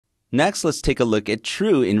Next, let's take a look at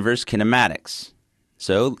true inverse kinematics.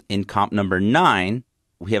 So in comp number 9,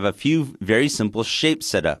 we have a few very simple shapes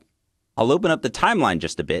set up. I'll open up the timeline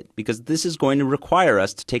just a bit because this is going to require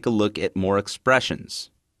us to take a look at more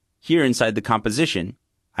expressions. Here inside the composition,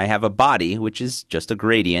 I have a body, which is just a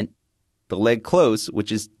gradient, the leg close,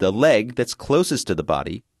 which is the leg that's closest to the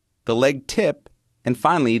body, the leg tip, and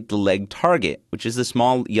finally the leg target, which is the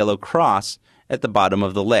small yellow cross at the bottom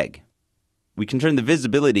of the leg. We can turn the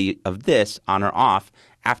visibility of this on or off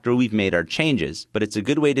after we've made our changes, but it's a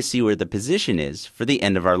good way to see where the position is for the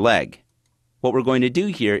end of our leg. What we're going to do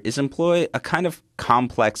here is employ a kind of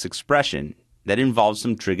complex expression that involves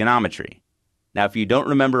some trigonometry. Now, if you don't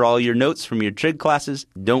remember all your notes from your trig classes,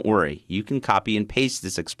 don't worry. You can copy and paste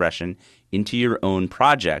this expression into your own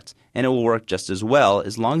project, and it will work just as well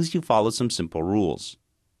as long as you follow some simple rules.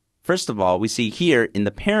 First of all, we see here in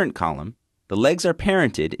the parent column, the legs are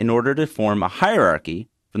parented in order to form a hierarchy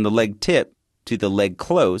from the leg tip to the leg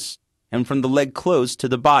close, and from the leg close to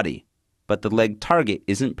the body. But the leg target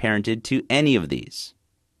isn't parented to any of these.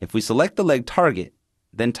 If we select the leg target,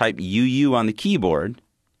 then type UU on the keyboard,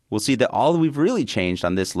 we'll see that all we've really changed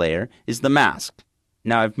on this layer is the mask.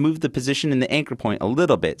 Now I've moved the position and the anchor point a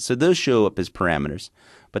little bit, so those show up as parameters,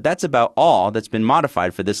 but that's about all that's been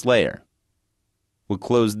modified for this layer. We'll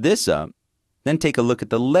close this up, then take a look at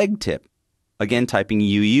the leg tip, again typing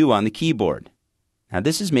UU on the keyboard. Now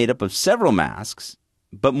this is made up of several masks,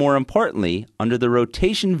 but more importantly, under the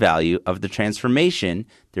rotation value of the transformation,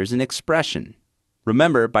 there's an expression.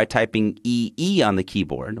 Remember, by typing EE on the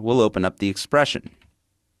keyboard, we'll open up the expression.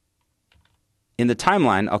 In the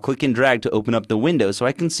timeline, I'll click and drag to open up the window so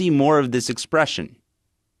I can see more of this expression.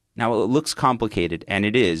 Now, it looks complicated, and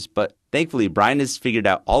it is, but thankfully Brian has figured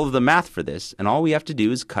out all of the math for this, and all we have to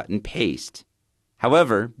do is cut and paste.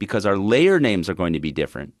 However, because our layer names are going to be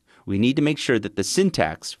different, we need to make sure that the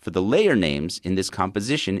syntax for the layer names in this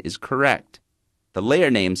composition is correct. The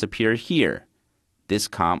layer names appear here, this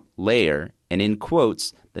comp layer, and in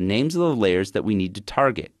quotes, the names of the layers that we need to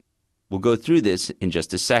target. We'll go through this in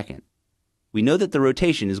just a second. We know that the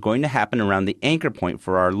rotation is going to happen around the anchor point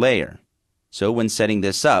for our layer. So when setting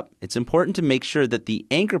this up, it's important to make sure that the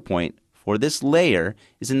anchor point for this layer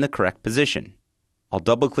is in the correct position. I'll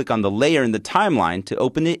double-click on the layer in the timeline to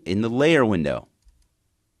open it in the layer window.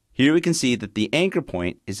 Here we can see that the anchor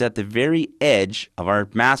point is at the very edge of our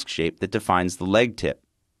mask shape that defines the leg tip.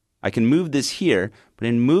 I can move this here, but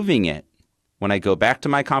in moving it, when I go back to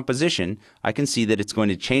my composition, I can see that it's going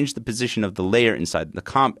to change the position of the layer inside the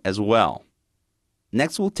comp as well.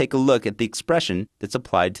 Next, we'll take a look at the expression that's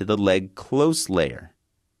applied to the leg close layer.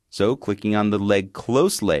 So, clicking on the leg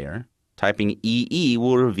close layer, typing EE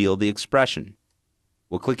will reveal the expression.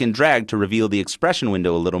 We'll click and drag to reveal the expression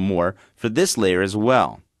window a little more for this layer as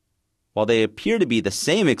well. While they appear to be the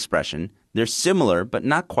same expression, they're similar but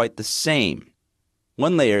not quite the same.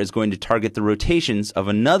 One layer is going to target the rotations of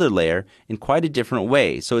another layer in quite a different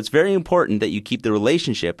way, so it's very important that you keep the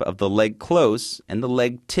relationship of the leg close and the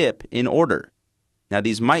leg tip in order. Now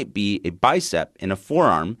these might be a bicep and a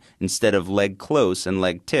forearm instead of leg close and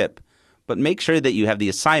leg tip, but make sure that you have the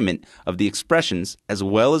assignment of the expressions as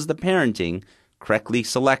well as the parenting correctly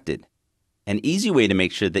selected. An easy way to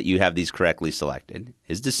make sure that you have these correctly selected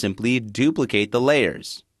is to simply duplicate the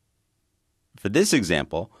layers. For this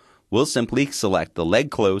example, we'll simply select the leg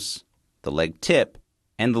close, the leg tip,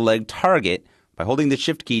 and the leg target by holding the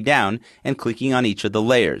Shift key down and clicking on each of the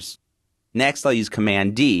layers. Next, I'll use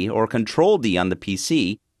Command D or Control D on the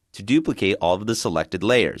PC to duplicate all of the selected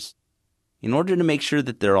layers. In order to make sure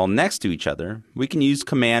that they're all next to each other, we can use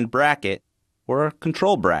Command bracket or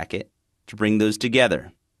Control bracket to bring those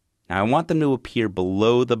together. Now I want them to appear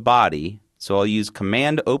below the body, so I'll use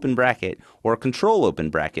Command open bracket or Control open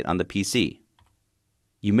bracket on the PC.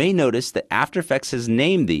 You may notice that After Effects has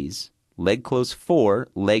named these leg close 4,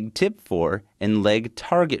 leg tip 4, and leg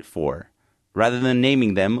target 4, rather than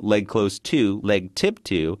naming them leg close 2, leg tip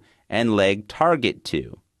 2, and leg target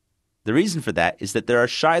 2. The reason for that is that there are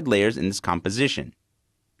shide layers in this composition.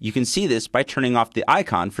 You can see this by turning off the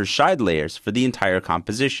icon for shide layers for the entire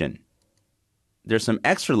composition. There's some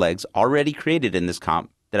extra legs already created in this comp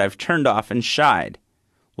that I've turned off and shied.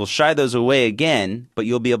 We'll shy those away again, but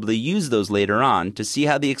you'll be able to use those later on to see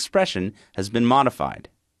how the expression has been modified.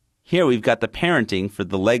 Here we've got the parenting for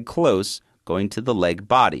the leg close going to the leg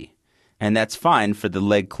body, and that's fine for the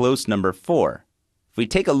leg close number 4. If we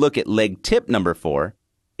take a look at leg tip number 4,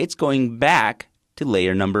 it's going back to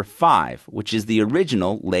layer number 5, which is the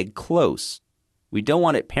original leg close. We don't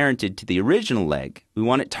want it parented to the original leg. We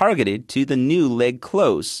want it targeted to the new leg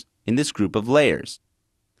close in this group of layers.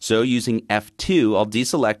 So using F2, I'll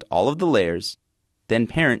deselect all of the layers, then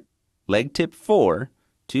parent leg tip 4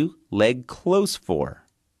 to leg close 4.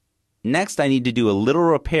 Next, I need to do a little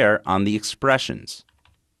repair on the expressions.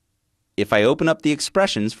 If I open up the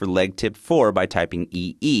expressions for leg tip 4 by typing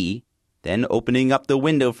EE, then opening up the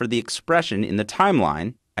window for the expression in the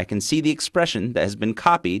timeline, I can see the expression that has been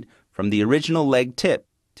copied from the original leg tip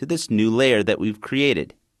to this new layer that we've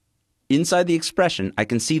created. Inside the expression, I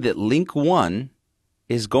can see that link 1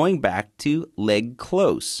 is going back to leg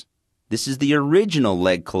close. This is the original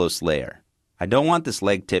leg close layer. I don't want this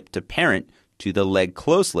leg tip to parent to the leg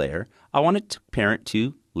close layer. I want it to parent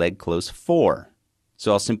to leg close 4.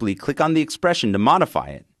 So I'll simply click on the expression to modify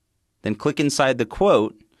it, then click inside the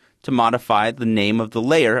quote to modify the name of the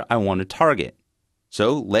layer I want to target.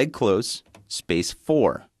 So leg close space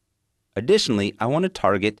 4. Additionally, I want to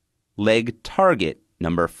target leg target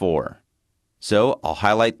number 4. So I'll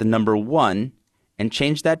highlight the number 1 and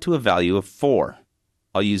change that to a value of 4.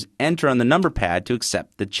 I'll use Enter on the number pad to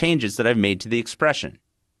accept the changes that I've made to the expression.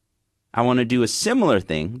 I want to do a similar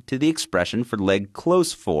thing to the expression for leg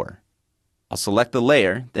close 4. I'll select the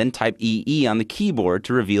layer, then type EE on the keyboard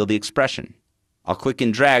to reveal the expression. I'll click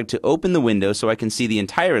and drag to open the window so I can see the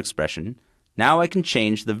entire expression. Now I can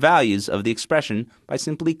change the values of the expression by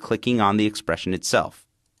simply clicking on the expression itself.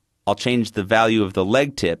 I'll change the value of the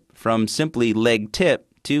leg tip from simply leg tip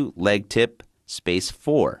to leg tip space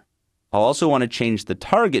 4. I'll also want to change the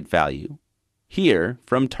target value here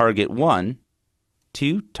from target 1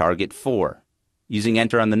 to target 4. Using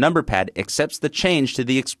Enter on the number pad accepts the change to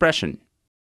the expression.